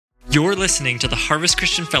You're listening to the Harvest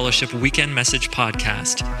Christian Fellowship Weekend Message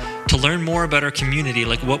Podcast. To learn more about our community,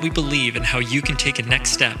 like what we believe and how you can take a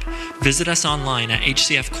next step, visit us online at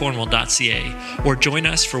hcfcornwall.ca or join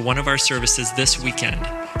us for one of our services this weekend,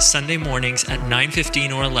 Sunday mornings at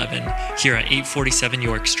 9:15 or 11 here at 847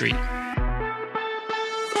 York Street.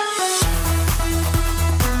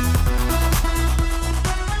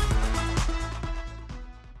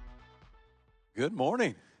 Good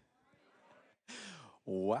morning.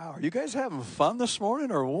 Wow, are you guys having fun this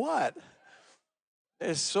morning or what?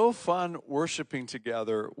 It's so fun worshiping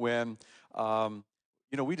together when,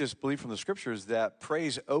 we just believe from the scriptures that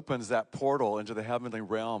praise opens that portal into the heavenly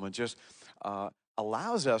realm and just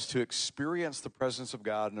allows us to experience the presence of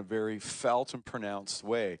God in a very felt and pronounced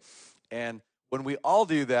way. And when we all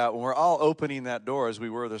do that, when we're all opening that door as we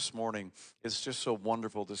were this morning, it's just so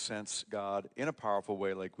wonderful to sense God in a powerful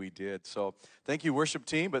way like we did. So thank you, worship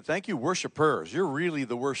team, but thank you, worshipers. You're really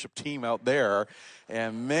the worship team out there.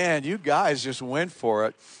 And man, you guys just went for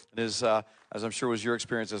it. And as I'm sure was your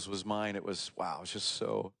experience, as was mine, it was, wow, it's just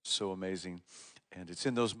so amazing. And it's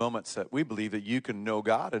in those moments that we believe that you can know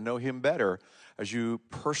God and know Him better as you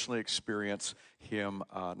personally experience Him,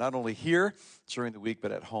 not only here during the week,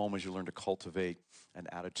 but at home as you learn to cultivate an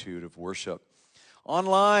attitude of worship.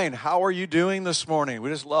 Online, how are you doing this morning? We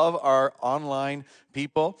just love our online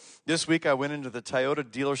people. This week I went into the Toyota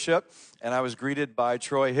dealership and I was greeted by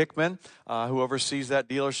Troy Hickman, who oversees that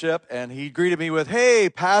dealership, and he greeted me with, "Hey,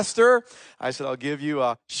 Pastor." I said, "I'll give you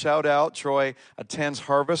a shout out." Troy attends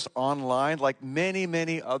Harvest online like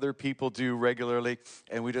many other people do regularly,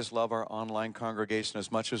 and we just love our online congregation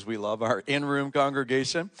as much as we love our in-room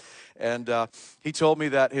congregation. And he told me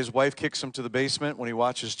that his wife kicks him to the basement when he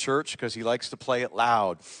watches church because he likes to play it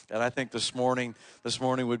loud. And I think this morning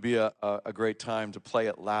would be a great time to play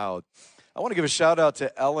it loud. I want to give a shout out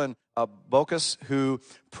to Ellen Bocas, who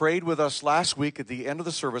prayed with us last week at the end of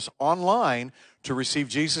the service online to receive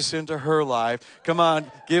Jesus into her life. Come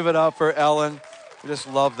on, give it up for Ellen. We just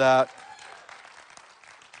love that.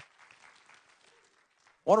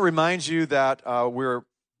 I want to remind you that we're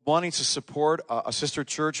wanting to support a sister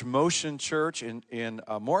church, Motion Church in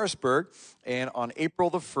Morrisburg, and on April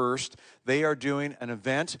the 1st, they are doing an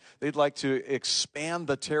event. They'd like to expand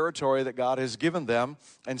the territory that God has given them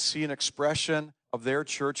and see an expression of their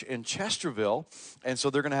church in Chesterville, and so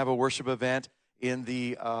they're going to have a worship event in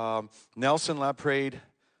the Nelson LaPrade,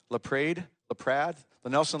 the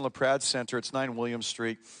Nelson LaPrade Center. It's 9 William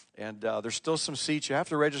Street, and there's still some seats. You have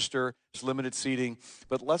to register. It's limited seating,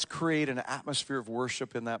 but let's create an atmosphere of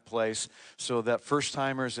worship in that place so that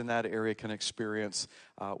first-timers in that area can experience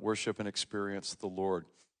worship and experience the Lord.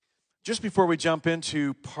 Just before we jump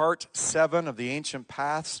into part 7 of the Ancient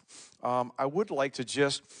Paths, I would like to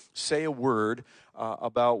just say a word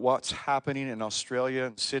about what's happening in Australia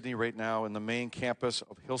and Sydney right now in the main campus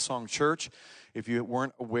of Hillsong Church. If you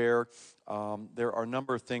weren't aware, there are a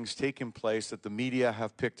number of things taking place that the media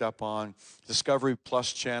have picked up on. Discovery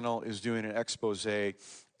Plus channel is doing an expose,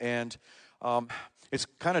 and it's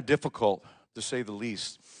kind of difficult, to say the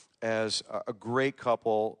least, as a great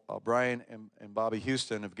couple, Brian and Bobby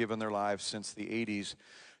Houston, have given their lives since the 80s,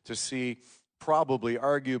 to see probably,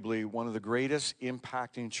 arguably, one of the greatest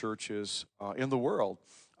impacting churches in the world,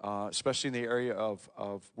 especially in the area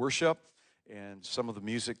of worship. And some of the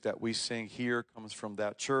music that we sing here comes from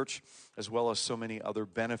that church, as well as so many other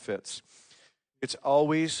benefits. It's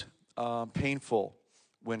always painful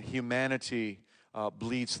when humanity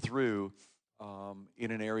bleeds through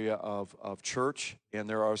in an area of church, and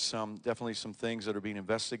there are definitely some things that are being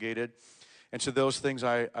investigated. And to those things,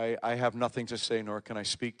 I have nothing to say, nor can I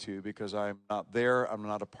speak to, because I'm not there. I'm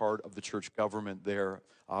not a part of the church government there,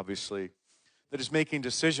 obviously, that is making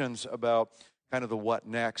decisions about kind of the what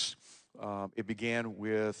next. It began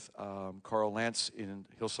with Carl Lentz in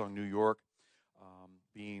Hillsong, New York,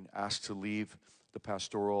 being asked to leave the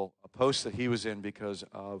pastoral post that he was in because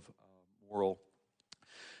of moral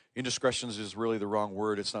indiscretions is really the wrong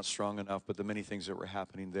word. It's not strong enough, but the many things that were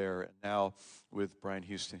happening there, and now with Brian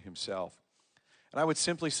Houston himself. And I would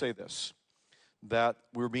simply say this, that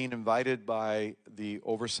we're being invited by the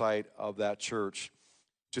oversight of that church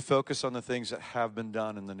to focus on the things that have been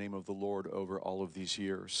done in the name of the Lord over all of these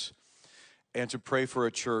years, and to pray for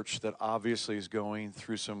a church that obviously is going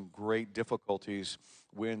through some great difficulties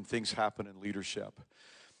when things happen in leadership.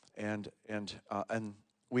 And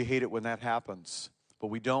we hate it when that happens, but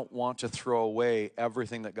we don't want to throw away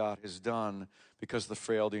everything that God has done because of the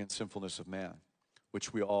frailty and sinfulness of man,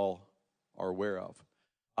 which we all are aware of.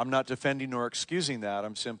 I'm not defending nor excusing that.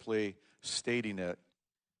 I'm simply stating it.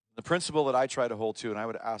 The principle that I try to hold to, and I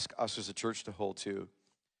would ask us as a church to hold to,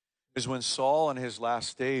 is when Saul in his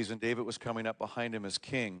last days and David was coming up behind him as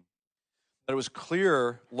king, that it was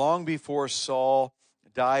clear long before Saul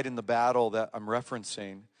died in the battle that I'm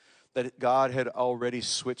referencing that God had already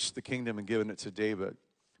switched the kingdom and given it to David.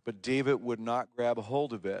 But David would not grab a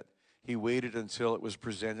hold of it. He waited until it was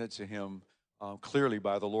presented to him clearly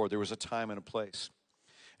by the Lord. There was a time and a place.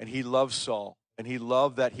 And he loved Saul. And he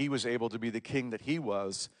loved that he was able to be the king that he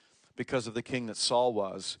was because of the king that Saul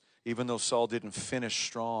was, even though Saul didn't finish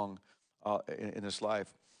strong in his life.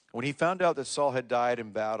 When he found out that Saul had died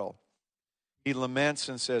in battle, he laments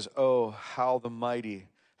and says, "Oh, how the mighty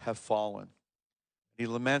have fallen." He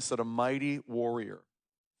laments that a mighty warrior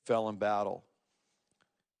fell in battle.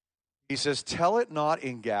 He says, "Tell it not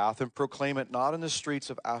in Gath and proclaim it not in the streets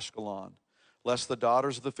of Ashkelon, lest the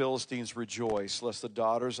daughters of the Philistines rejoice, lest the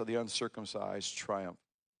daughters of the uncircumcised triumph."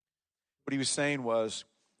 What he was saying was,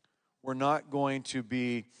 we're not going to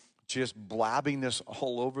be just blabbing this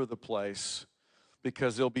all over the place,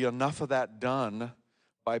 because there'll be enough of that done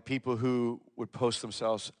by people who would post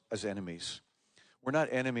themselves as enemies. We're not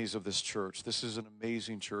enemies of this church. This is an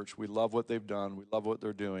amazing church. We love what they've done. We love what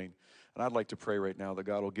they're doing. And I'd like to pray right now that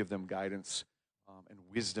God will give them guidance and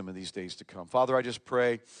wisdom in these days to come. Father, I just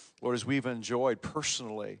pray, Lord, as we've enjoyed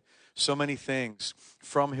personally so many things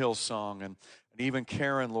from Hillsong and even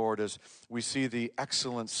Karen, Lord, as we see the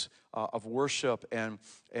excellence of worship and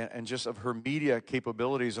just of her media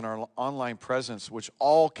capabilities and our online presence, which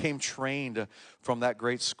all came trained from that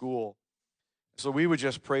great school. So we would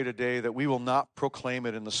just pray today that we will not proclaim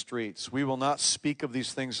it in the streets. We will not speak of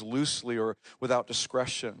these things loosely or without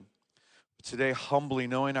discretion. Today, humbly,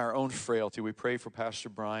 knowing our own frailty, we pray for Pastor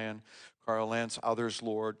Brian, Carl Lance, others,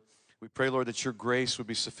 Lord. We pray, Lord, that your grace would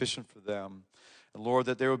be sufficient for them. And, Lord,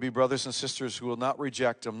 that there would be brothers and sisters who will not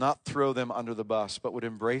reject them, not throw them under the bus, but would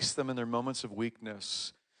embrace them in their moments of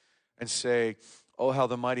weakness and say, "Oh, how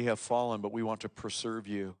the mighty have fallen, but we want to preserve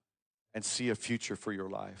you and see a future for your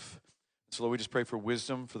life." So, Lord, we just pray for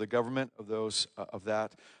wisdom for the government of those of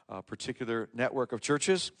that particular network of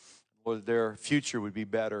churches. Lord, their future would be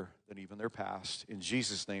better than even their past. In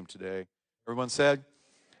Jesus' name today. Everyone said?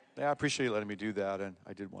 Yeah, I appreciate you letting me do that, and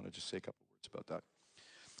I did want to just say a couple words about that.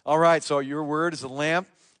 All right, so your word is a lamp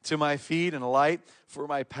to my feet and a light for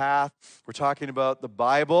my path. We're talking about the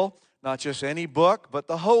Bible, not just any book, but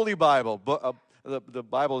the Holy Bible. The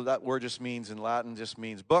Bible, that word just means, in Latin, just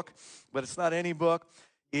means book, but it's not any book.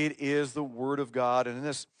 It is the Word of God. And in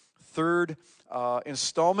this third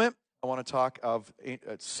installment, I want to talk of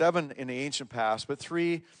 7 in the ancient past, but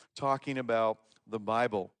 3 talking about the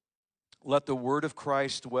Bible. Let the word of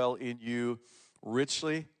Christ dwell in you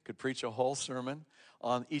richly. Could preach a whole sermon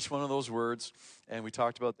on each one of those words, and we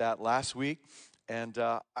talked about that last week. And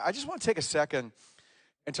I just want to take a second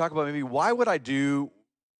and talk about maybe why would I do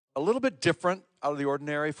a little bit different out of the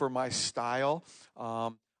ordinary for my style.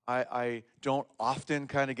 I don't often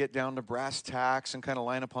kind of get down to brass tacks and kind of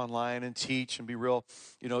line upon line and teach and be real,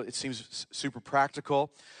 it seems super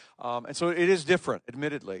practical. And so it is different,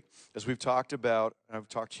 admittedly, as we've talked about, and I've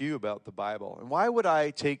talked to you about the Bible. And why would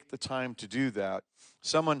I take the time to do that?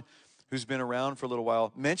 Someone who's been around for a little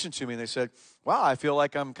while mentioned to me, and they said, "Wow, I feel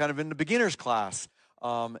like I'm kind of in the beginner's class."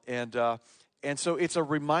 And so it's a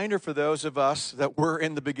reminder for those of us that were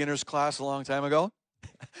in the beginner's class a long time ago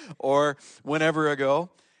or whenever ago.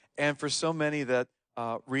 And for so many that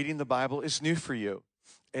reading the Bible is new for you.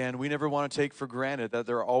 And we never want to take for granted that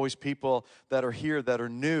there are always people that are here that are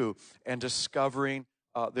new and discovering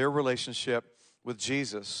their relationship with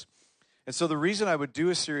Jesus. And so the reason I would do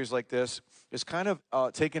a series like this is kind of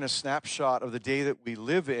taking a snapshot of the day that we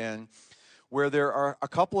live in, where there are a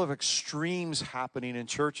couple of extremes happening in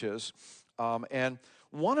churches. And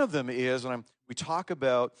one of them is, and we talk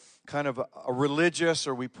about kind of a religious,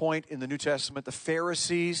 or we point in the New Testament, the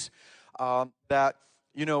Pharisees that,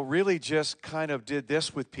 really just kind of did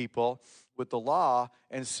this with people, with the law,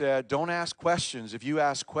 and said, don't ask questions. If you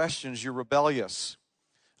ask questions, you're rebellious.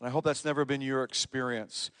 And I hope that's never been your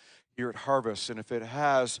experience here at Harvest. And if it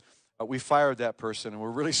has, we fired that person, and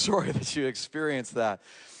we're really sorry that you experienced that.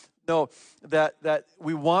 No, that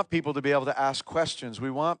we want people to be able to ask questions.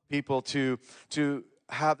 We want people to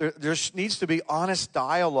have, there needs to be honest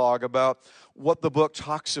dialogue about what the book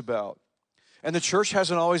talks about. And the church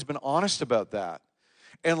hasn't always been honest about that.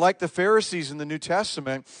 And like the Pharisees in the New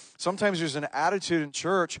Testament, sometimes there's an attitude in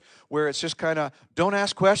church where it's just kind of, don't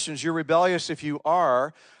ask questions. You're rebellious if you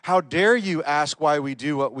are. How dare you ask why we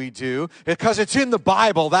do what we do? Because it's in the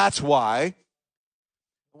Bible, that's why.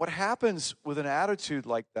 What happens with an attitude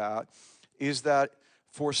like that is that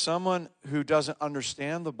for someone who doesn't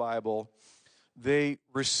understand the Bible, they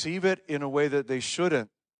receive it in a way that they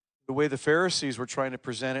shouldn't, the way the Pharisees were trying to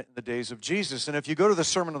present it in the days of Jesus. And if you go to the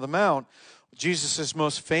Sermon on the Mount, Jesus'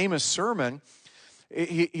 most famous sermon,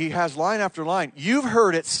 he has line after line. You've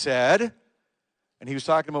heard it said, and he was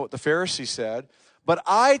talking about what the Pharisees said, but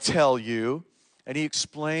I tell you, and he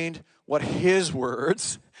explained what his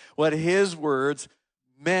words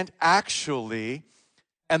meant actually,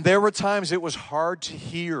 and there were times it was hard to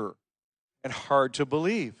hear and hard to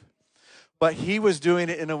believe. But he was doing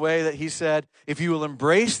it in a way that he said, if you will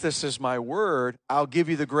embrace this as my word, I'll give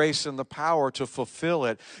you the grace and the power to fulfill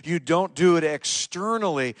it. You don't do it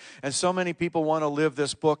externally. And so many people want to live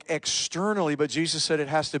this book externally, but Jesus said it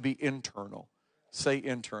has to be internal. Say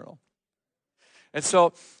internal. And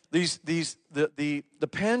so the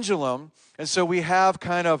pendulum, and so we have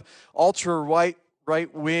kind of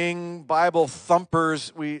right-wing Bible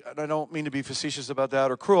thumpers. I don't mean to be facetious about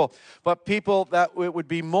that or cruel, but people that it would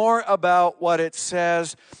be more about what it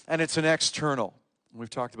says, and it's an external. We've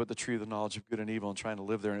talked about the tree of the knowledge of good and evil and trying to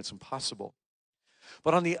live there, and it's impossible.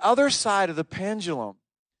 But on the other side of the pendulum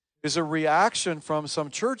is a reaction from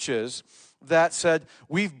some churches that said,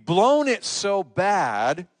 we've blown it so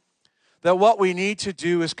bad that what we need to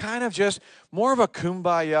do is kind of just more of a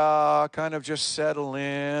kumbaya, kind of just settle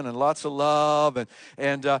in and lots of love.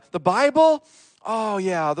 And the Bible, oh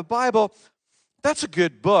yeah, the Bible, that's a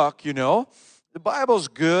good book, you know. The Bible's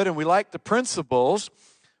good and we like the principles,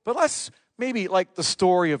 but let's maybe like the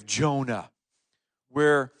story of Jonah,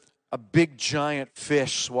 where a big giant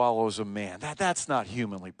fish swallows a man. That's not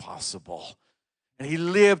humanly possible. And he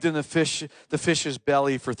lived in the fish's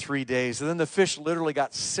belly for 3 days. And then the fish literally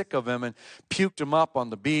got sick of him and puked him up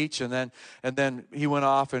on the beach. And then he went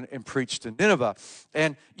off and preached in Nineveh.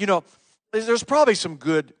 And, you know, there's probably some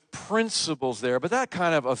good principles there, but that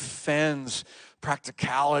kind of offends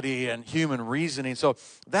practicality and human reasoning. So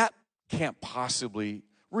that can't possibly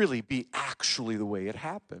really be actually the way it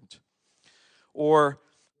happened. Or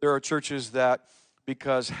there are churches that,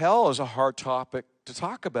 because hell is a hard topic to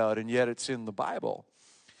talk about, and yet it's in the Bible.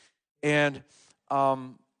 And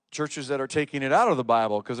churches that are taking it out of the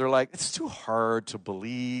Bible because they're like, it's too hard to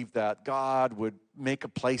believe that God would make a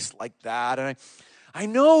place like that. And I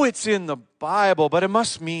know it's in the Bible, but it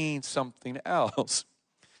must mean something else.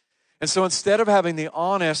 And so instead of having the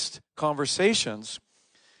honest conversations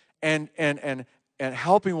and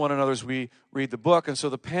helping one another as we read the book, and so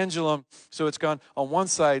the pendulum, so it's gone on one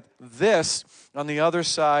side, this, on the other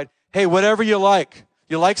side, hey, whatever you like.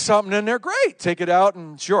 You like something in there? Great. Take it out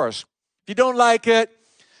and it's yours. If you don't like it,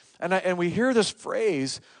 and we hear this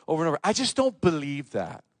phrase over and over, I just don't believe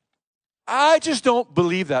that. I just don't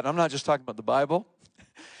believe that. I'm not just talking about the Bible.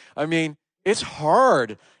 I mean, it's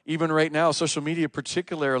hard, even right now, social media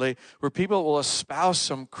particularly, where people will espouse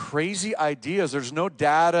some crazy ideas. There's no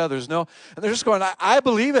data, and they're just going, I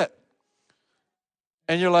believe it.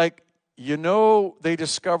 And you're like, you know, they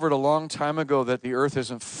discovered a long time ago that the earth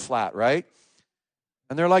isn't flat, right?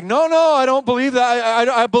 And they're like, no, I don't believe that.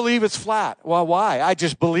 I believe it's flat. Well, why? I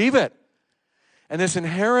just believe it. And this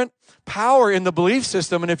inherent power in the belief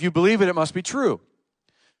system, and if you believe it, it must be true.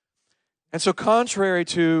 And so contrary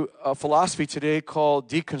to a philosophy today called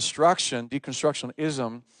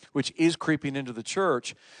deconstructionism, which is creeping into the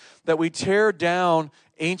church, that we tear down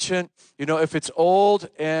ancient, you know, if it's old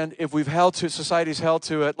and if society's held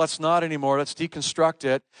to it, let's not anymore, let's deconstruct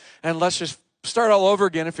it, and let's just start all over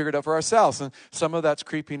again and figure it out for ourselves. And some of that's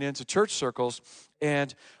creeping into church circles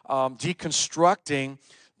and deconstructing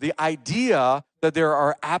the idea that there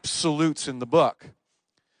are absolutes in the book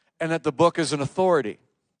and that the book is an authority.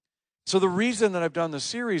 So the reason that I've done this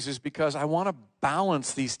series is because I want to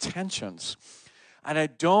balance these tensions. And I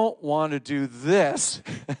don't want to do this.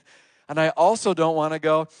 And I also don't want to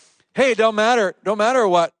go, hey, don't matter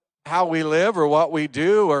how we live or what we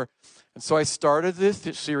do. And so I started this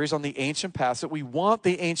series on the ancient paths, that we want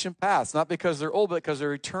the ancient paths, not because they're old, but because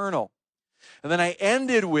they're eternal. And then I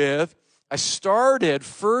started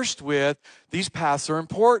first with, these paths are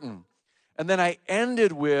important. And then I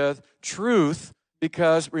ended with truth,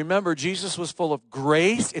 because remember, Jesus was full of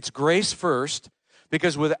grace. It's grace first,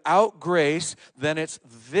 because without grace, then it's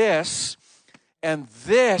this, and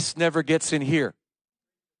this never gets in here.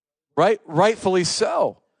 Right? Rightfully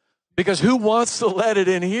so. Because who wants to let it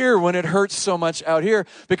in here when it hurts so much out here?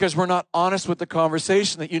 Because we're not honest with the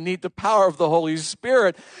conversation that you need the power of the Holy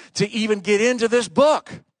Spirit to even get into this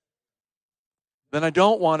book. Then I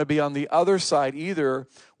don't want to be on the other side either,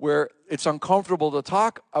 where it's uncomfortable to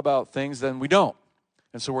talk about things, then we don't.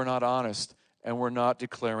 And so we're not honest, and we're not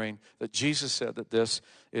declaring that Jesus said that this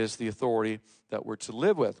is the authority that we're to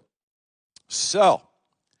live with. So,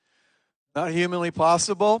 not humanly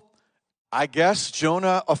possible. I guess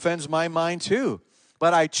Jonah offends my mind too,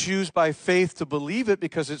 but I choose by faith to believe it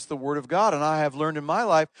because it's the Word of God. And I have learned in my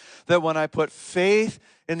life that when I put faith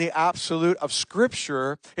in the absolute of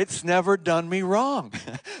Scripture, it's never done me wrong.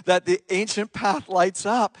 That the ancient path lights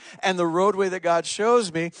up and the roadway that God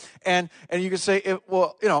shows me. And you can say, it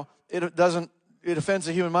offends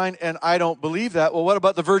the human mind, and I don't believe that. Well, what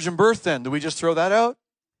about the virgin birth then? Do we just throw that out?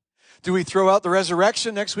 Do we throw out the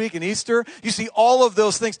resurrection next week and Easter? You see, all of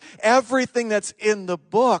those things, everything that's in the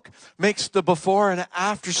book makes the before and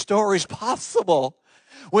after stories possible.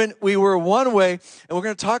 When we were one way, and we're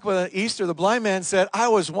going to talk about that Easter, the blind man said, I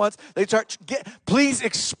was once, please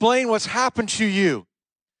explain what's happened to you.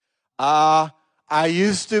 I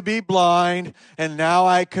used to be blind, and now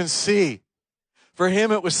I can see. For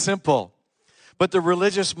him, it was simple. But the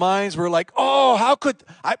religious minds were like, oh, how could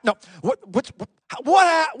I? No,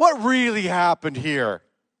 what really happened here?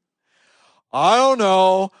 I don't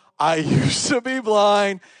know. I used to be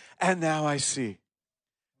blind, and now I see.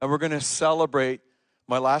 And we're going to celebrate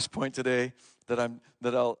my last point today that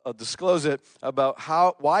I'll disclose it about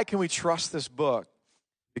why can we trust this book?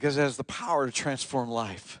 Because it has the power to transform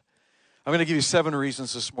life. I'm going to give you 7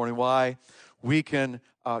 reasons this morning why we can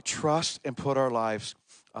trust and put our lives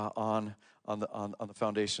on the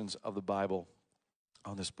foundations of the Bible,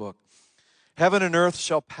 on this book. Heaven and earth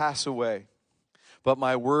shall pass away, but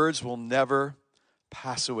my words will never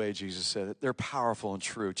pass away, Jesus said. They're powerful and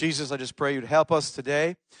true. Jesus, I just pray you'd help us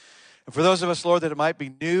today. And for those of us, Lord, that it might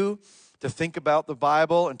be new to think about the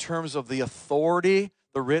Bible in terms of the authority,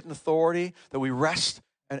 the written authority, that we rest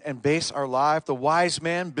and base our life. The wise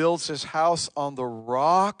man builds his house on the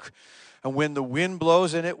rock. And when the wind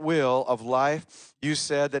blows, and it will, of life, you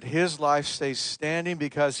said that his life stays standing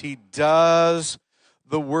because he does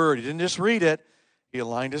the word. He didn't just read it. He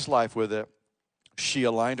aligned his life with it. She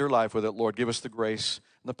aligned her life with it. Lord, give us the grace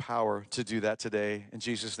and the power to do that today. In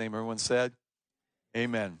Jesus' name, everyone said,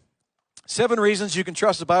 amen. 7 reasons you can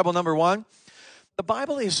trust the Bible. Number 1, the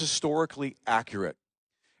Bible is historically accurate.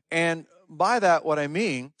 And by that, what I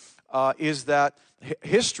mean is that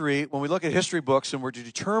history, when we look at history books and we're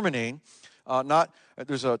determining,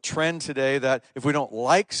 there's a trend today that if we don't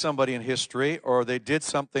like somebody in history or they did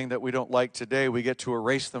something that we don't like today, we get to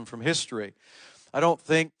erase them from history. I don't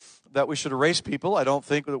think that we should erase people. I don't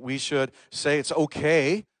think that we should say it's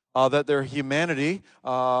okay that their humanity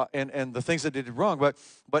and the things that they did wrong.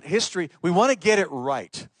 But history, we want to get it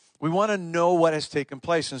right. We want to know what has taken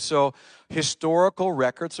place. And so historical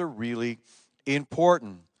records are really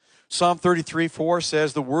important. Psalm 33:4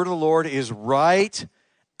 says, the word of the Lord is right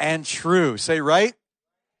and true. Say right.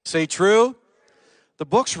 Say true. The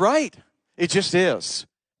book's right. It just is.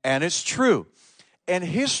 And it's true. And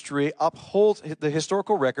history upholds, the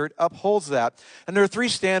historical record upholds that. And there are 3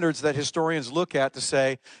 standards that historians look at to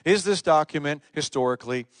say, is this document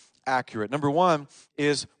historically accurate? Number 1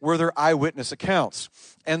 is, were there eyewitness accounts?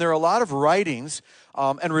 And there are a lot of writings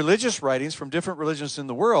and religious writings from different religions in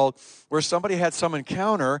the world where somebody had some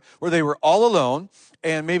encounter where they were all alone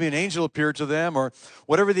and maybe an angel appeared to them or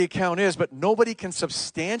whatever the account is, but nobody can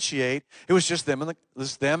substantiate. It was just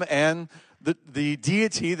them and the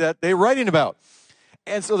deity that they're writing about.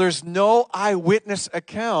 And so there's no eyewitness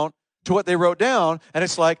account to what they wrote down, and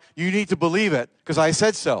it's like, you need to believe it because I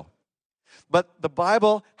said so. But the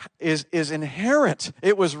Bible is inherent.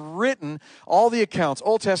 It was written, all the accounts,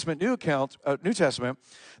 Old Testament, New Testament,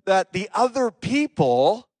 that the other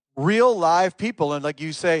people, real live people, and like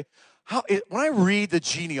you say, when I read the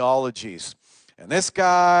genealogies, and this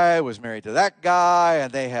guy was married to that guy,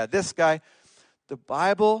 and they had this guy, the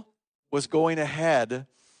Bible was going ahead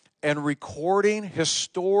and recording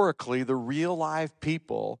historically the real live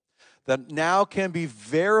people that now can be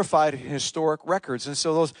verified in historic records. And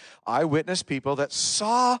so those eyewitness people that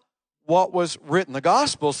saw what was written, the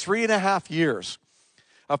Gospels, 3.5 years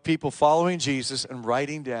of people following Jesus and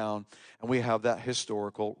writing down, and we have that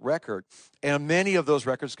historical record. And many of those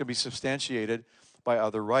records can be substantiated by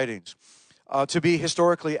other writings. To be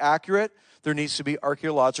historically accurate, there needs to be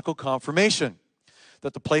archaeological confirmation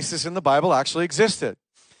that the places in the Bible actually existed.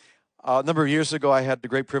 A number of years ago, I had the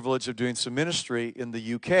great privilege of doing some ministry in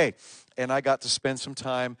the UK, and I got to spend some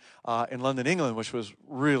time in London, England, which was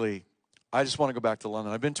really, I just want to go back to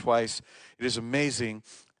London. I've been twice. It is amazing.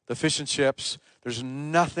 The fish and chips, there's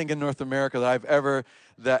nothing in North America that I've ever,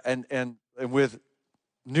 and with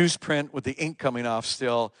newsprint, with the ink coming off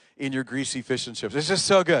still in your greasy fish and chips. It's just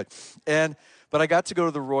so good. But I got to go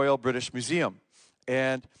to the Royal British Museum,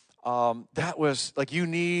 and that was like, you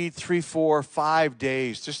need 3, 4, 5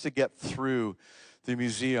 days just to get through the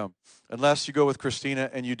museum, unless you go with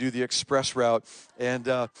Christina and you do the express route. And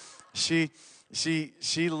she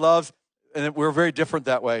loves, and we're very different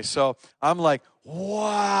that way. So I'm like,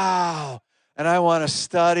 wow. And I want to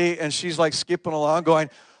study. And she's like skipping along going,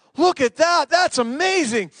 look at that. That's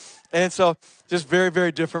amazing. And so just very,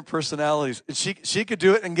 very different personalities. And she could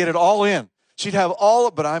do it and get it all in. She'd have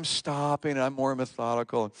all, but I'm stopping. And I'm more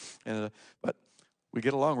methodical. But we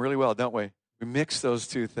get along really well, don't we? We mix those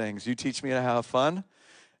two things. You teach me to have fun,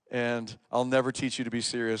 and I'll never teach you to be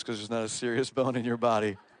serious because there's not a serious bone in your body.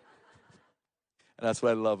 And that's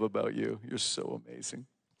what I love about you. You're so amazing.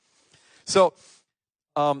 So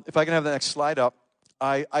if I can have the next slide up,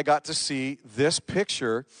 I got to see this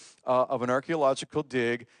picture of an archaeological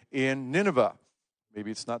dig in Nineveh.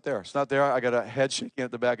 Maybe it's not there. It's not there. I got a head shaking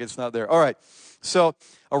at the back. It's not there. All right. So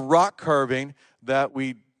a rock carving that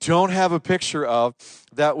we don't have a picture of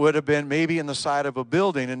that would have been maybe in the side of a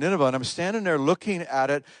building in Nineveh. And I'm standing there looking at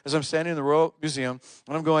it as I'm standing in the Royal Museum,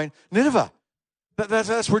 and I'm going, Nineveh.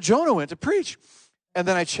 That's where Jonah went to preach. And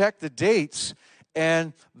then I checked the dates,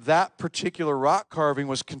 and that particular rock carving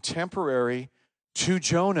was contemporary to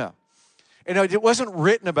Jonah. And it wasn't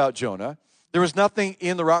written about Jonah. There was nothing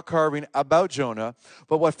in the rock carving about Jonah.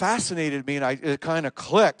 But what fascinated me, and it kind of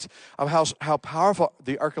clicked, of how powerful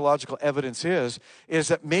the archaeological evidence is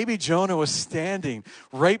that maybe Jonah was standing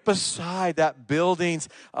right beside that building's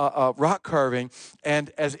rock carving,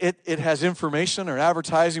 and as it has information or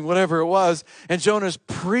advertising, whatever it was, and Jonah's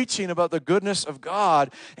preaching about the goodness of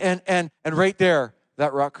God, and right there,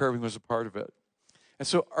 that rock carving was a part of it. And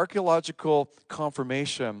so archaeological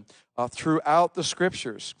confirmation throughout the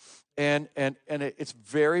scriptures, and it's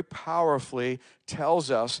very powerfully tells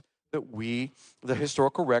us that the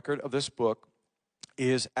historical record of this book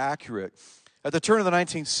is accurate. At the turn of the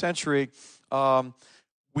 19th century,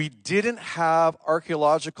 we didn't have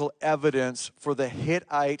archaeological evidence for the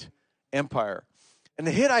Hittite Empire. And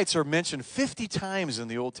the Hittites are mentioned 50 times in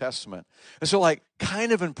the Old Testament. And so,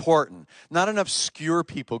 kind of important, not an obscure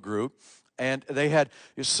people group. And they had,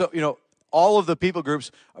 all of the people groups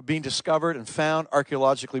are being discovered and found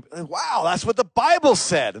archaeologically. Wow, that's what the Bible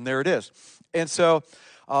said. And there it is. And so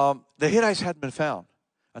the Hittites hadn't been found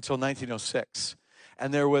until 1906.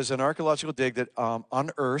 And there was an archaeological dig that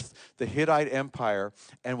unearthed the Hittite Empire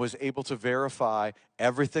and was able to verify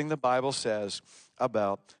everything the Bible says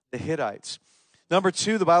about the Hittites. Number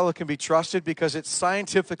two, the Bible can be trusted because it's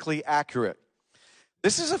scientifically accurate.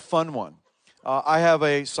 This is a fun one. I have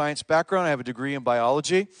a science background. I have a degree in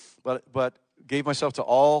biology, but gave myself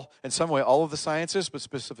to in some way, all of the sciences, but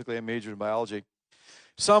specifically I majored in biology.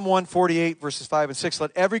 Psalm 148, verses 5 and 6,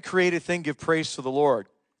 let every created thing give praise to the Lord,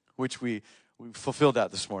 which we fulfilled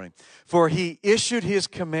that this morning. For he issued his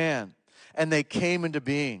command, and they came into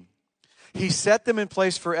being. He set them in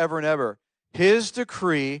place forever and ever. His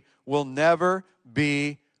decree will never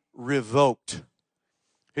be revoked.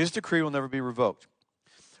 His decree will never be revoked.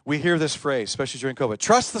 We hear this phrase, especially during COVID,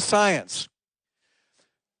 trust the science.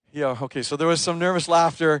 Yeah, okay, so there was some nervous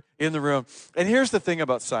laughter in the room. And here's the thing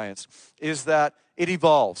about science, is that it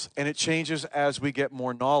evolves and it changes as we get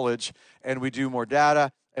more knowledge and we do more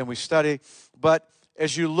data and we study. But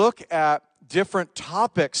as you look at different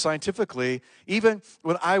topics scientifically, even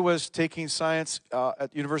when I was taking science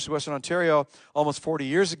at the University of Western Ontario almost 40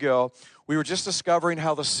 years ago, we were just discovering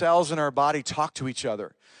how the cells in our body talk to each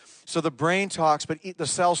other. So the brain talks, but the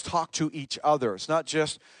cells talk to each other.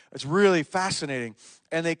 It's really fascinating.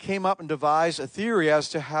 And they came up and devised a theory as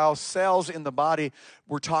to how cells in the body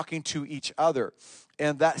were talking to each other.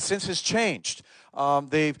 And that since has changed.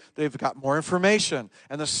 They've got more information,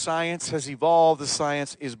 and the science has evolved. The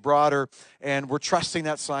science is broader, and we're trusting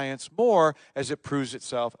that science more as it proves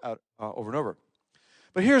itself out over and over.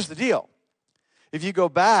 But here's the deal. If you go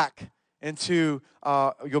back in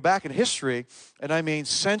history, and I mean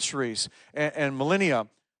centuries and millennia,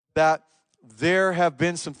 that there have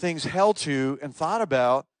been some things held to and thought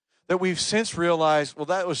about that we've since realized, well,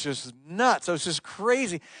 that was just nuts. That was just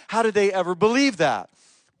crazy. How did they ever believe that?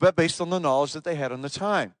 But based on the knowledge that they had on the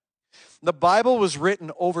time. The Bible was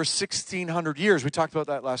written over 1,600 years. We talked about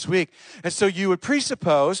that last week. And so you would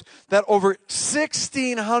presuppose that over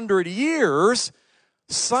 1,600 years,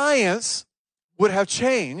 science would have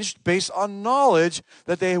changed based on knowledge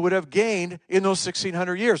that they would have gained in those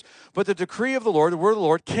 1,600 years. But the decree of the Lord, the word of the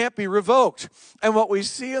Lord, can't be revoked. And what we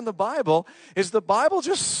see in the Bible is the Bible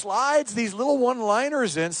just slides these little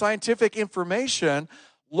one-liners in, scientific information,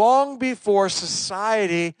 long before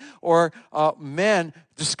society or men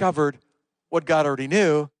discovered what God already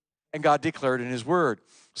knew and God declared in his word.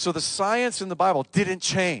 So the science in the Bible didn't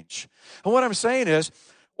change. And what I'm saying is,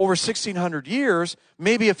 over 1,600 years,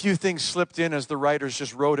 maybe a few things slipped in as the writers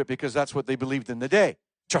just wrote it because that's what they believed in the day.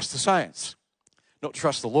 Trust the science. Don't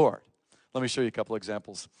trust the Lord. Let me show you a couple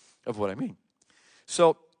examples of what I mean.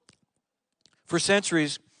 So, For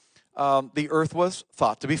centuries, the earth was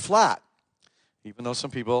thought to be flat, even though some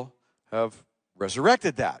people have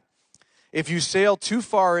resurrected that. If you sailed too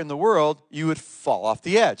far in the world, you would fall off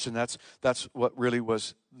the edge. And that's what really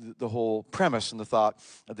was the whole premise and the thought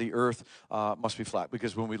that the earth must be flat.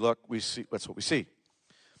 Because when we look, we see that's what we see.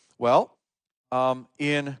 Well,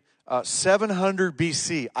 in 700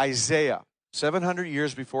 BC, Isaiah, 700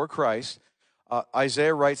 years before Christ,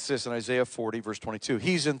 Isaiah writes this in Isaiah 40, verse 22.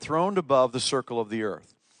 He's enthroned above the circle of the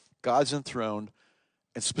earth. God's enthroned,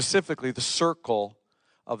 and specifically the circle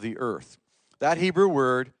of the earth. That Hebrew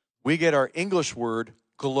word, we get our English word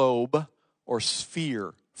globe or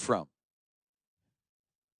sphere from.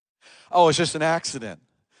 Oh, it's just an accident.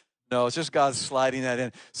 No, it's just God sliding that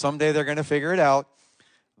in. Someday they're going to figure it out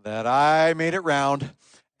that I made it round,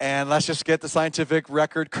 and let's just get the scientific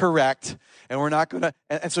record correct, and we're not going to,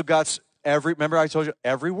 and so God's remember I told you,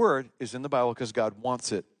 every word is in the Bible because God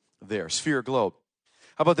wants it there, sphere, globe.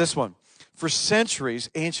 How about this one? For centuries,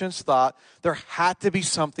 ancients thought there had to be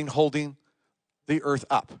something holding the earth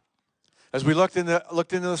up. As we looked into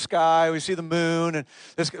the sky, we see the moon, and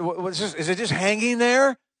is it just hanging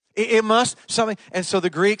there? It must something. And so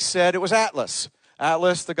the Greeks said it was Atlas.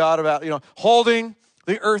 Atlas, the god of, holding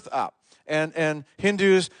the earth up. And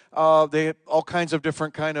Hindus, they had all kinds of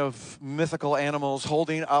different kind of mythical animals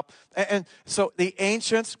holding up. And so the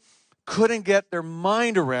ancients couldn't get their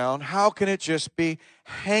mind around how can it just be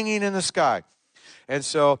hanging in the sky. And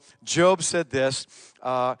so Job said this.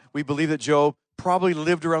 We believe that Job probably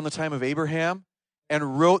lived around the time of Abraham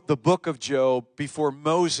and wrote the book of Job before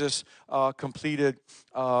Moses completed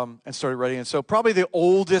and started writing. And so probably the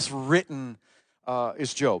oldest written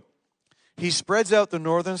is Job. He spreads out the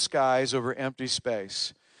northern skies over empty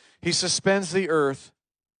space. He suspends the earth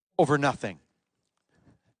over nothing.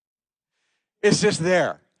 It's just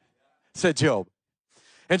there, said Job.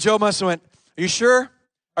 And Job must have went, are you sure?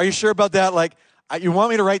 Are you sure about that? Like, you want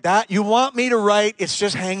me to write that? You want me to write, it's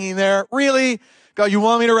just hanging there? Really? God, you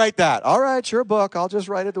want me to write that? All right, sure, book. I'll just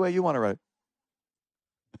write it the way you want to write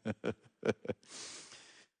it.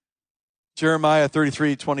 Jeremiah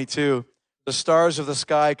 33:22. The stars of the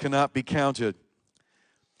sky cannot be counted.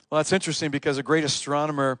 Well, that's interesting because a great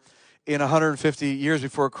astronomer in 150 years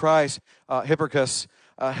before Christ, Hipparchus,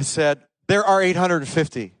 has said, there are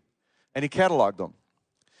 850. And he cataloged them.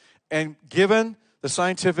 And given the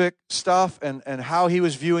scientific stuff and how he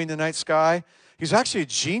was viewing the night sky, he's actually a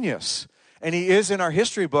genius. And he is in our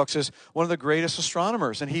history books as one of the greatest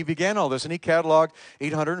astronomers. And he began all this, and he cataloged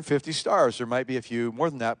 850 stars. There might be a few more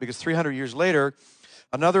than that, because 300 years later,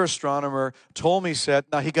 another astronomer told me, said,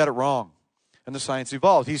 no, he got it wrong. And the science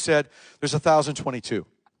evolved. He said, there's 1,022.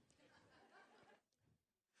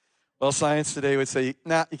 Well, science today would say,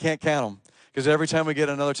 nah, you can't count them. Because every time we get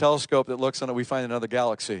another telescope that looks on it, we find another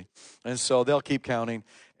galaxy. And so they'll keep counting.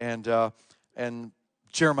 And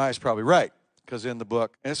Jeremiah's probably right, because in the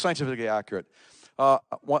book, and it's scientifically accurate. A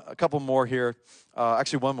couple more here.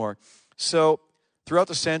 Actually, one more. So throughout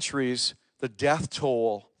the centuries, the death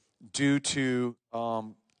toll due to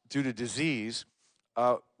disease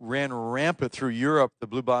ran rampant through Europe, the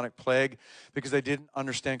bubonic plague, because they didn't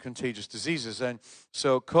understand contagious diseases. And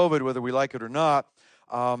so COVID, whether we like it or not,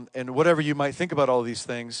 and whatever you might think about all these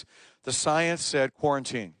things, the science said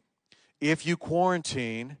quarantine. If you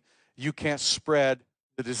quarantine, you can't spread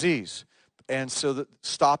the disease. And so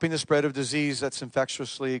stopping the spread of disease that's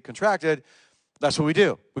infectiously contracted, that's what we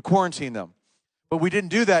do. We quarantine them. But we didn't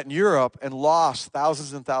do that in Europe and lost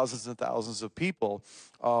thousands and thousands and thousands of people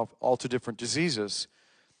all to different diseases.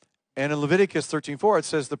 And in Leviticus 13:4, it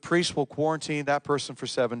says the priest will quarantine that person for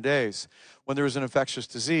 7 days. When there was an infectious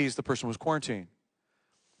disease, the person was quarantined.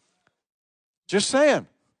 Just saying.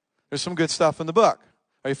 There's some good stuff in the book.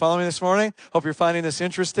 Are you following me this morning? Hope you're finding this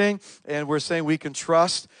interesting. And we're saying we can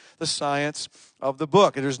trust the science of the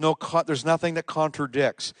book. And there's nothing that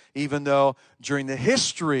contradicts, even though during the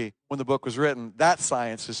history when the book was written, that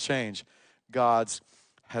science has changed. God's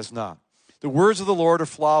has not. The words of the Lord are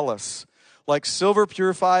flawless. Like silver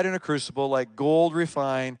purified in a crucible, like gold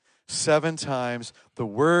refined 7 times. The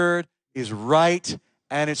word is right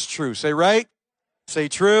and it's true. Say right. Say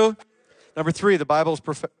true. Number 3, the Bible is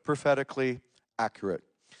prophetically accurate.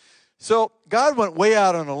 So God went way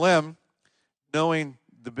out on a limb, knowing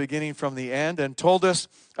the beginning from the end, and told us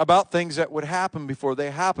about things that would happen before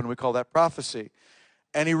they happen. We call that prophecy.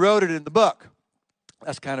 And he wrote it in the book.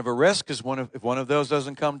 That's kind of a risk, because if one of those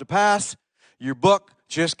doesn't come to pass, your book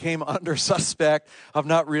just came under suspect of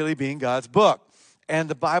not really being God's book. And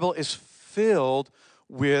the Bible is filled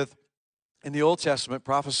with, in the Old Testament,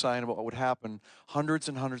 prophesying about what would happen hundreds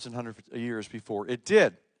and hundreds and hundreds of years before it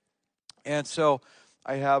did. And so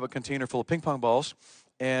I have a container full of ping pong balls,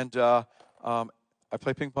 and I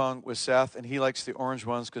play ping pong with Seth, and he likes the orange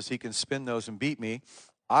ones because he can spin those and beat me.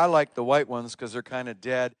 I like the white ones because they're kind of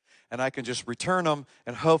dead, and I can just return them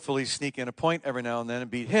and hopefully sneak in a point every now and then and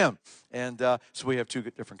beat him. And so we have two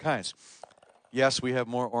different kinds. Yes, we have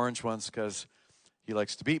more orange ones because he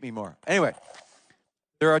likes to beat me more. Anyway,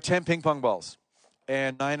 there are 10 ping pong balls,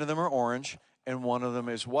 and 9 of them are orange, and 1 of them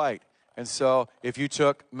is white. And so if you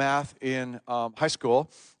took math in high school,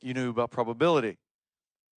 you knew about probability.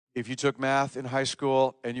 If you took math in high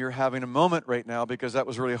school and you're having a moment right now because that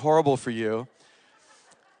was really horrible for you,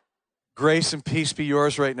 grace and peace be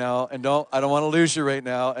yours right now, and I don't want to lose you right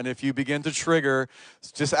now. And if you begin to trigger,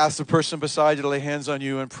 just ask the person beside you to lay hands on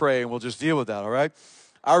you and pray, and we'll just deal with that, all right?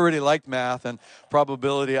 I really liked math and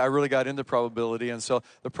probability. I really got into probability, and so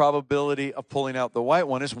the probability of pulling out the white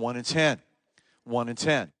one is 1 in 10. 1 in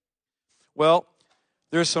 10. Well,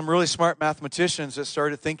 there's some really smart mathematicians that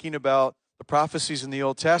started thinking about the prophecies in the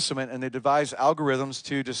Old Testament, and they devised algorithms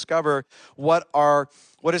to discover what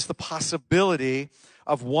is the possibility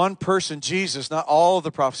of one person, Jesus, not all of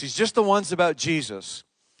the prophecies, just the ones about Jesus,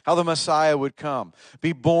 how the Messiah would come,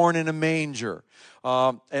 be born in a manger,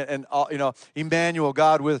 Emmanuel,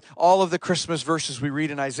 God with all of the Christmas verses we read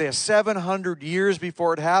in Isaiah, 700 years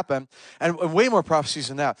before it happened, and way more prophecies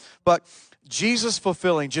than that. But Jesus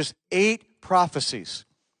fulfilling just 8 prophecies,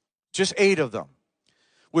 just 8 of them,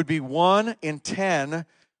 would be 1 in 10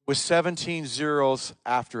 with 17 zeros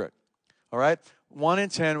after it. All right? 1 in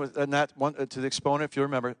 10, and that one to the exponent, if you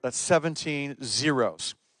remember, that's 17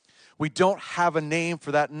 zeros. We don't have a name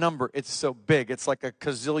for that number. It's so big. It's like a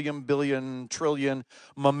gazillion, billion, trillion,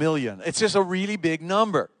 mammillion. It's just a really big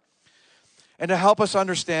number. And to help us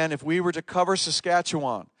understand, if we were to cover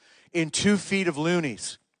Saskatchewan in 2 feet of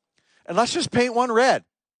loonies, and let's just paint one red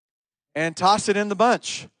and toss it in the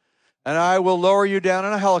bunch, and I will lower you down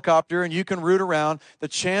in a helicopter, and you can root around. The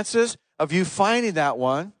chances of you finding that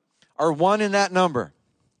one are 1 in that number.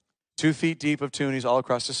 2 feet deep of toonies all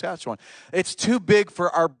across Saskatchewan. It's too big for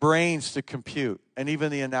our brains to compute, and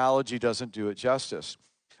even the analogy doesn't do it justice.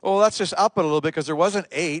 Well, let's just up it a little bit, because there wasn't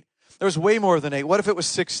 8. There was way more than 8. What if it was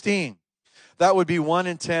 16? That would be 1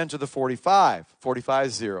 in 10 to the 45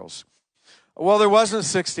 zeros. Well, there wasn't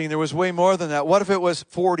 16. There was way more than that. What if it was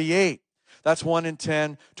 48? That's 1 in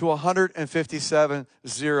 10 to 157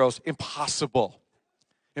 zeros. Impossible.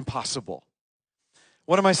 Impossible.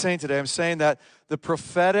 What am I saying today? I'm saying that the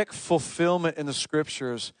prophetic fulfillment in the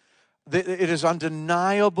Scriptures, it is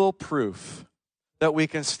undeniable proof that we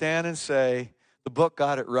can stand and say, the book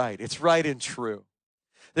got it right. It's right and true.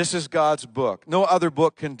 This is God's book. No other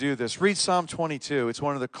book can do this. Read Psalm 22. It's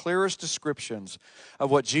one of the clearest descriptions of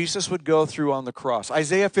what Jesus would go through on the cross.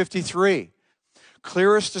 Isaiah 53.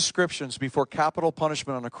 Clearest descriptions before capital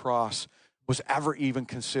punishment on a cross was ever even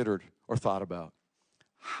considered or thought about.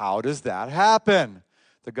 How does that happen?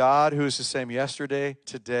 The God who is the same yesterday,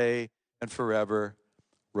 today, and forever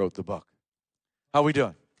wrote the book. How are we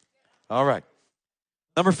doing? All right.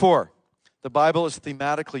 Number 4, the Bible is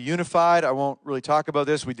thematically unified. I won't really talk about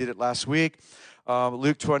this. We did it last week.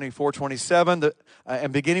 Luke 24:27,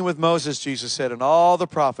 and beginning with Moses, Jesus said, in all the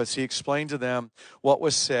prophets, he explained to them what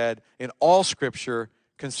was said in all Scripture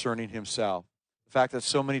concerning himself. The fact that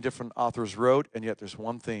so many different authors wrote, and yet there's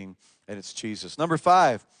one thing, and it's Jesus. Number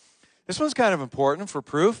 5, this one's kind of important for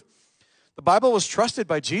proof. The Bible was trusted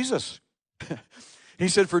by Jesus. He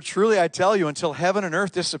said, for truly I tell you, until heaven and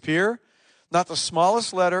earth disappear, not the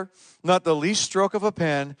smallest letter, not the least stroke of a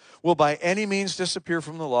pen will by any means disappear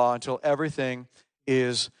from the law until everything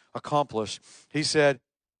is accomplished. He said,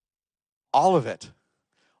 all of it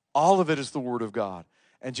is the Word of God.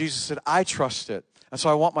 And Jesus said, I trust it. And so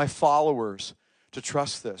I want my followers to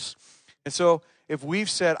trust this. And so if we've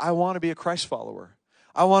said, I want to be a Christ follower,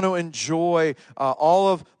 I want to enjoy all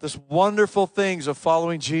of this wonderful things of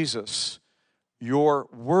following Jesus, your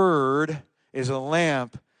word is a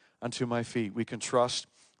lamp unto my feet. We can trust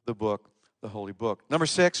the book, the holy book. Number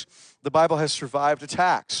 6, the Bible has survived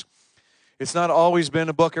attacks. It's not always been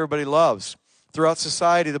a book everybody loves. Throughout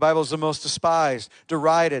society, the Bible is the most despised,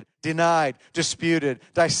 derided, denied, disputed,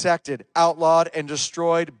 dissected, outlawed, and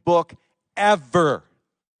destroyed book ever.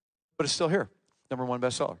 But it's still here. Number 1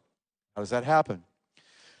 bestseller. How does that happen?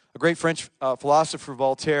 A great French philosopher,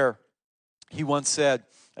 Voltaire, he once said,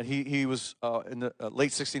 and he was in the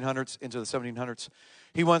late 1600s into the 1700s,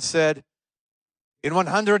 he once said, in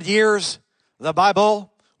 100 years, the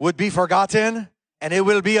Bible would be forgotten and it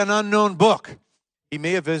will be an unknown book. He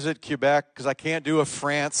may have visited Quebec because I can't do a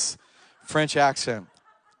French accent.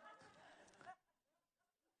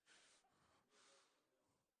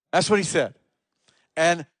 That's what he said.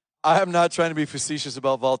 And I am not trying to be facetious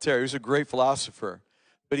about Voltaire. He was a great philosopher,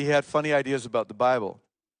 but he had funny ideas about the Bible.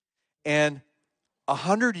 And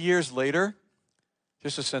 100 years later,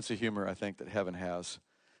 just a sense of humor I think that heaven has.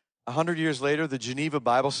 100 years later, the Geneva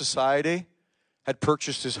Bible Society had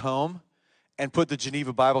purchased his home and put the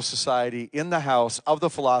Geneva Bible Society in the house of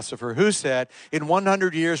the philosopher who said, in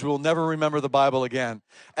 100 years, we'll never remember the Bible again.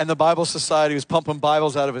 And the Bible Society was pumping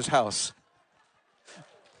Bibles out of his house.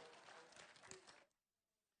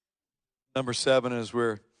 Number 7, as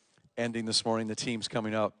we're ending this morning, the team's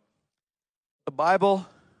coming up. The Bible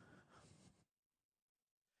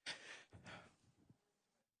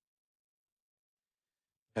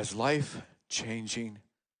has life-changing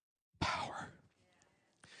power.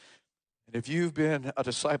 And if you've been a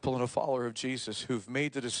disciple and a follower of Jesus who've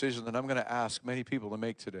made the decision that I'm going to ask many people to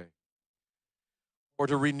make today, or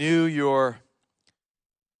to renew your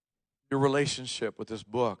relationship with this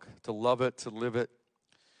book, to love it, to live it,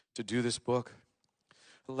 to do this book,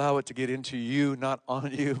 allow it to get into you, not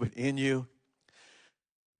on you, but in you.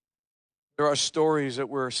 There are stories that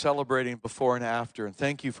we're celebrating before and after, and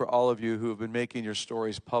thank you for all of you who have been making your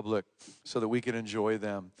stories public so that we can enjoy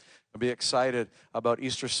them and be excited about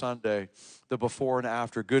Easter Sunday, the before and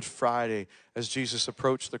after, Good Friday, as Jesus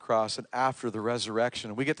approached the cross, and after the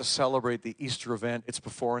resurrection. We get to celebrate the Easter event. It's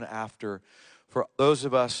before and after for those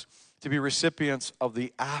of us to be recipients of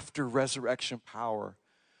the after-resurrection power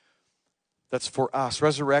that's for us.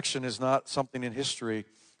 Resurrection is not something in history.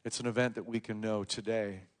 It's an event that we can know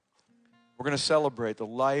today. We're going to celebrate the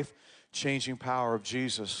life-changing power of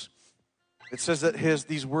Jesus. It says that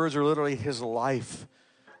these words are literally his life.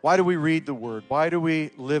 Why do we read the word? Why do we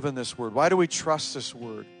live in this word? Why do we trust this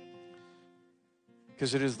word?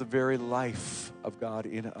 Because it is the very life of God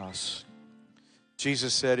in us.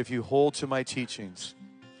 Jesus said, if you hold to my teachings,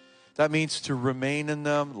 that means to remain in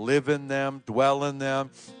them, live in them, dwell in them,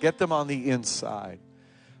 get them on the inside.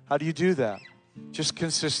 How do you do that? Just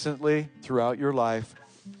consistently throughout your life,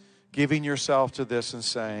 giving yourself to this and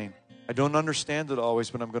saying, I don't understand it always,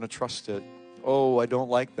 but I'm going to trust it. Oh, I don't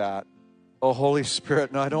like that. Oh, Holy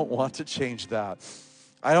Spirit, no, I don't want to change that.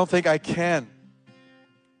 I don't think I can.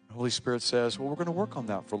 The Holy Spirit says, well, we're going to work on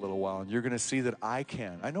that for a little while, and you're going to see that I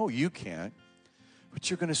can. I know you can't, but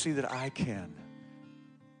you're going to see that I can.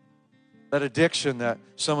 That addiction that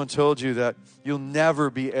someone told you that you'll never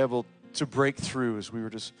be able to break through, as we were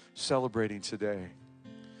just celebrating today.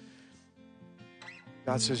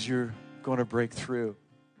 God says you're going to break through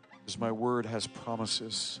because my word has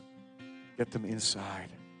promises. Get them inside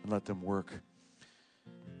and let them work.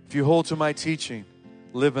 If you hold to my teaching,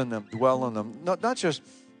 live in them, dwell in them. Not just,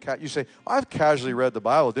 you say, I've casually read the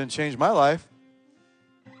Bible. It didn't change my life.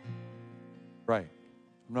 Right.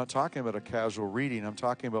 I'm not talking about a casual reading. I'm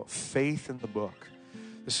talking about faith in the book.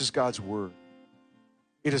 This is God's word.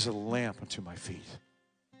 It is a lamp unto my feet.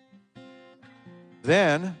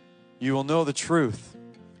 Then you will know the truth,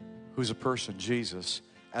 who's a person, Jesus,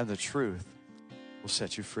 and the truth will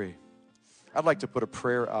set you free. I'd like to put a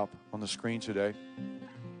prayer up on the screen today.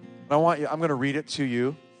 And I'm going to read it to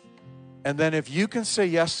you. And then if you can say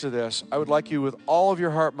yes to this, I would like you with all of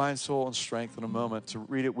your heart, mind, soul, and strength in a moment to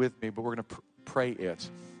read it with me, but we're going to pray it.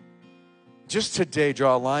 Just today,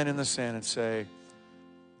 draw a line in the sand and say,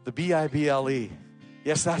 the Bible.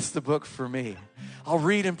 Yes, that's the book for me. I'll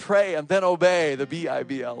read and pray and then obey, the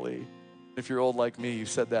Bible. If you're old like me, you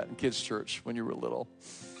said that in kids' church when you were little.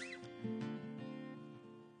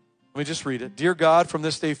 Let me just read it. Dear God, from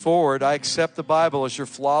this day forward, I accept the Bible as your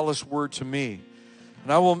flawless word to me.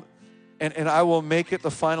 And I will make it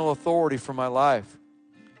the final authority for my life,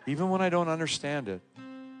 even when I don't understand it.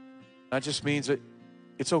 That just means that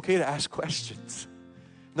it's okay to ask questions.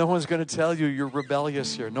 No one's going to tell you you're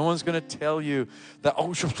rebellious here. No one's going to tell you that,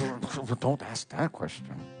 oh, don't ask that question.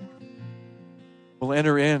 We'll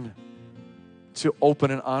enter in to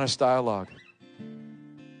open and honest dialogue.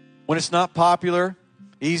 When it's not popular,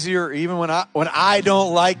 easier, even when I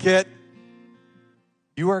don't like it,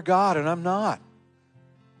 you are God and I'm not.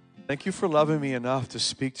 Thank you for loving me enough to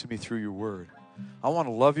speak to me through your word. I want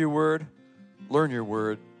to love your word, learn your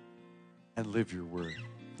word, and live your word.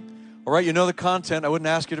 All right, you know the content. I wouldn't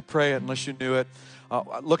ask you to pray it unless you knew it.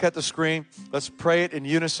 Look at the screen. Let's pray it in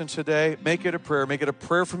unison today. Make it a prayer. Make it a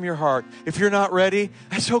prayer from your heart. If you're not ready,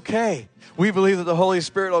 that's okay. We believe that the Holy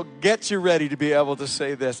Spirit will get you ready to be able to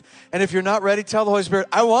say this. And if you're not ready, tell the Holy Spirit,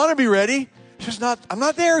 I want to be ready. I'm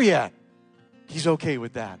not there yet. He's okay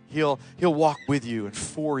with that. He'll walk with you and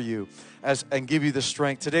for you and give you the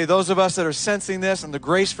strength. Today, those of us that are sensing this and the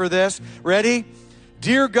grace for this, ready?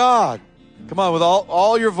 Dear God, come on with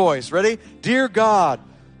all your voice. Ready? Dear God,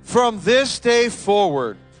 from this day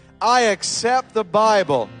forward, I accept the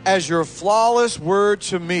Bible as your flawless word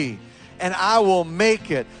to me, and I will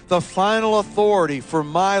make it the final authority for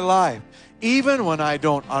my life, even when I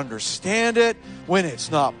don't understand it, when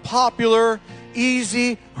it's not popular,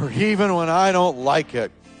 easy, or even when I don't like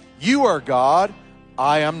it. You are God,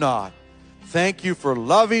 I am not. Thank you for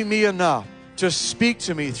loving me enough to speak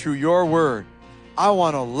to me through your word. I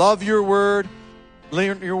want to love your word,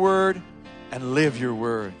 learn your word, and live your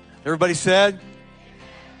word. Everybody said?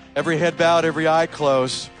 Every head bowed, every eye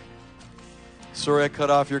closed. Sorry I cut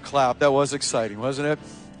off your clap. That was exciting, wasn't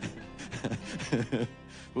it?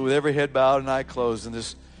 With every head bowed and eye closed in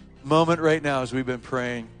this moment right now as we've been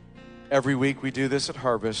praying. Every week we do this at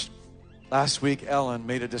Harvest. Last week, Ellen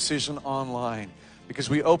made a decision online because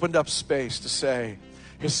we opened up space to say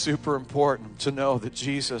it's super important to know that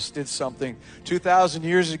Jesus did something 2,000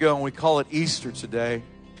 years ago, and we call it Easter today,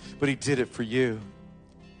 but he did it for you.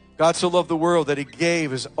 God so loved the world that he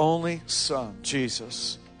gave his only son,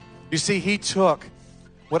 Jesus. You see, he took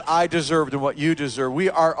what I deserved and what you deserve.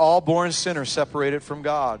 We are all born sinners separated from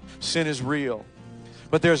God. Sin is real.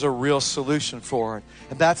 But there's a real solution for it.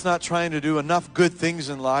 And that's not trying to do enough good things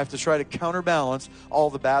in life to try to counterbalance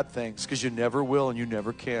all the bad things, because you never will and you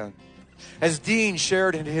never can. As Dean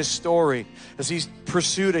shared in his story, as he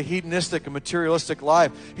pursued a hedonistic and materialistic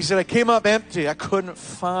life, he said, I came up empty. I couldn't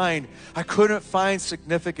find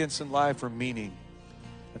significance in life or meaning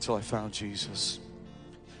until I found Jesus.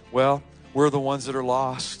 Well, we're the ones that are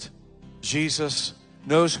lost. Jesus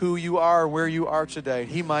knows who you are, where you are today.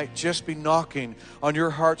 He might just be knocking on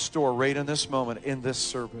your heart's door right in this moment, in this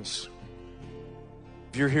service.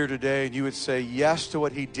 If you're here today and you would say yes to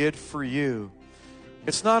what he did for you,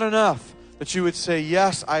 it's not enough that you would say,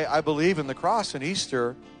 yes, I believe in the cross and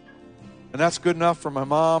Easter, and that's good enough for my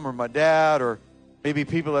mom or my dad or maybe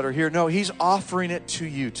people that are here. No, he's offering it to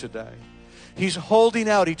you today. He's holding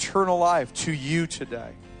out eternal life to you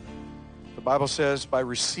today. The Bible says by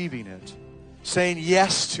receiving it, saying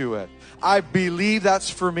yes to it. I believe that's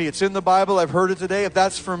for me. It's in the Bible. I've heard it today. If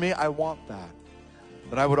that's for me, I want that.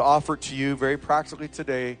 Then I would offer it to you very practically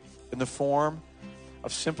today in the form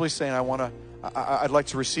of simply saying, I'd like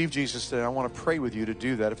to receive Jesus today. I want to pray with you to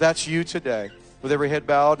do that. If that's you today, with every head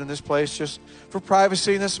bowed in this place, just for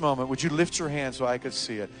privacy in this moment, would you lift your hand so I could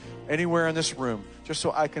see it? Anywhere in this room, just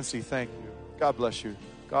so I can see. Thank you. God bless you.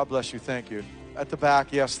 God bless you. Thank you. At the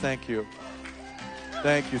back, yes, thank you.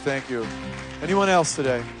 Thank you, thank you. Anyone else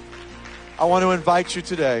today? I want to invite you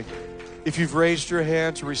today, if you've raised your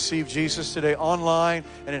hand to receive Jesus today online,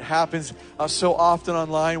 and it happens so often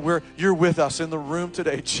online, where you're with us in the room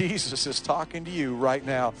today, Jesus is talking to you right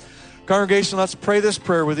now. Congregation, let's pray this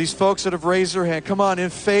prayer with these folks that have raised their hand. Come on, in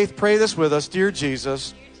faith, pray this with us. Dear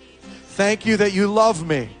Jesus, thank you that you love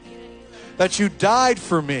me, that you died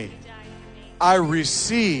for me. I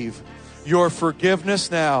receive your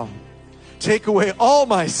forgiveness now. Take away all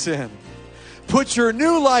my sin. Put your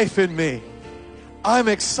new life in me. I'm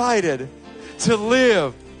excited to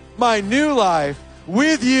live my new life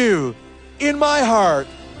with you in my heart.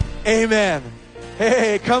 Amen.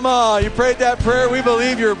 Hey, come on. You prayed that prayer. We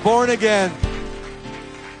believe you're born again.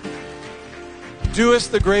 Do us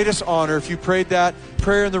the greatest honor if you prayed that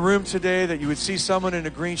prayer in the room today, that you would see someone in a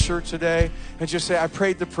green shirt today and just say, I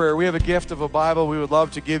prayed the prayer. We have a gift of a Bible we would love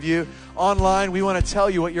to give you. Online, we want to tell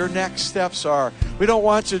you what your next steps are. We don't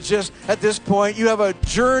want you just at this point. You have a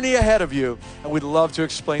journey ahead of you, and we'd love to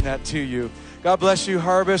explain that to you. God bless you,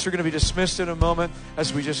 Harvest. We're going to be dismissed in a moment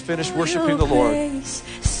as we just finish worshiping the Lord.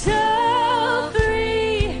 So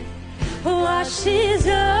free, washes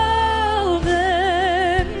over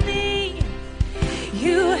me.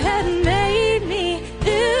 You have made me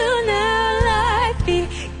new. Now life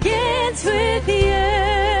begins with you.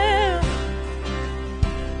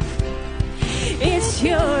 It's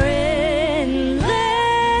your endless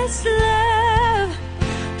love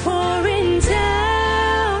pouring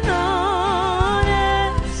down on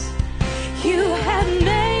us. You have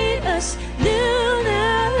made us new.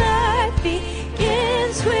 Now life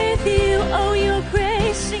begins with you. Oh, your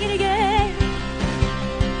grace, sing it again.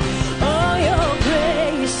 Oh, your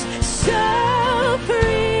grace, so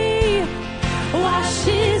free,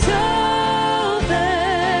 washes over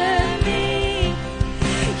me.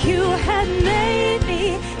 You have made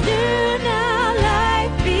me new. Now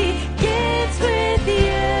life begins with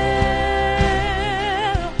you.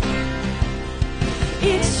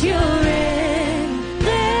 It's your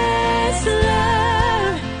endless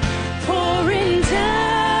love pouring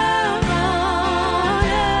down on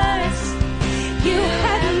us. You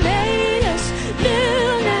have made us new.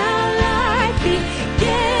 Now life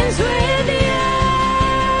begins with you.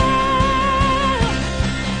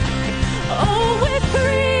 Oh, we're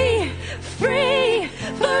free.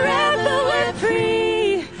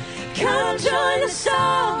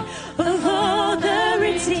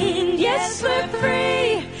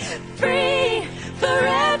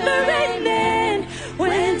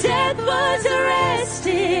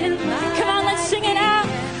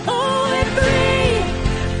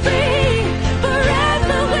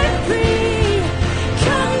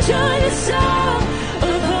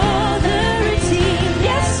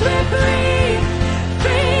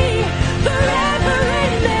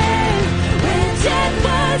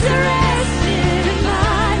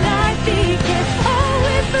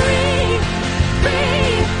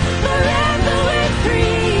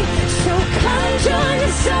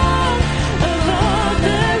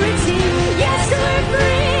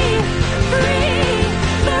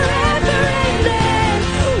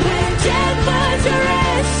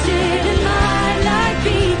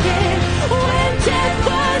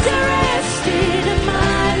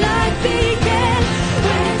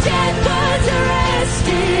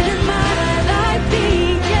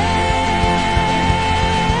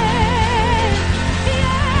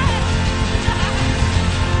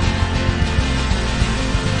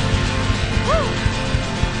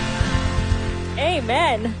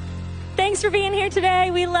 Amen. Thanks for being here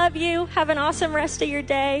today. We love you. Have an awesome rest of your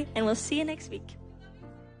day, and we'll see you next week.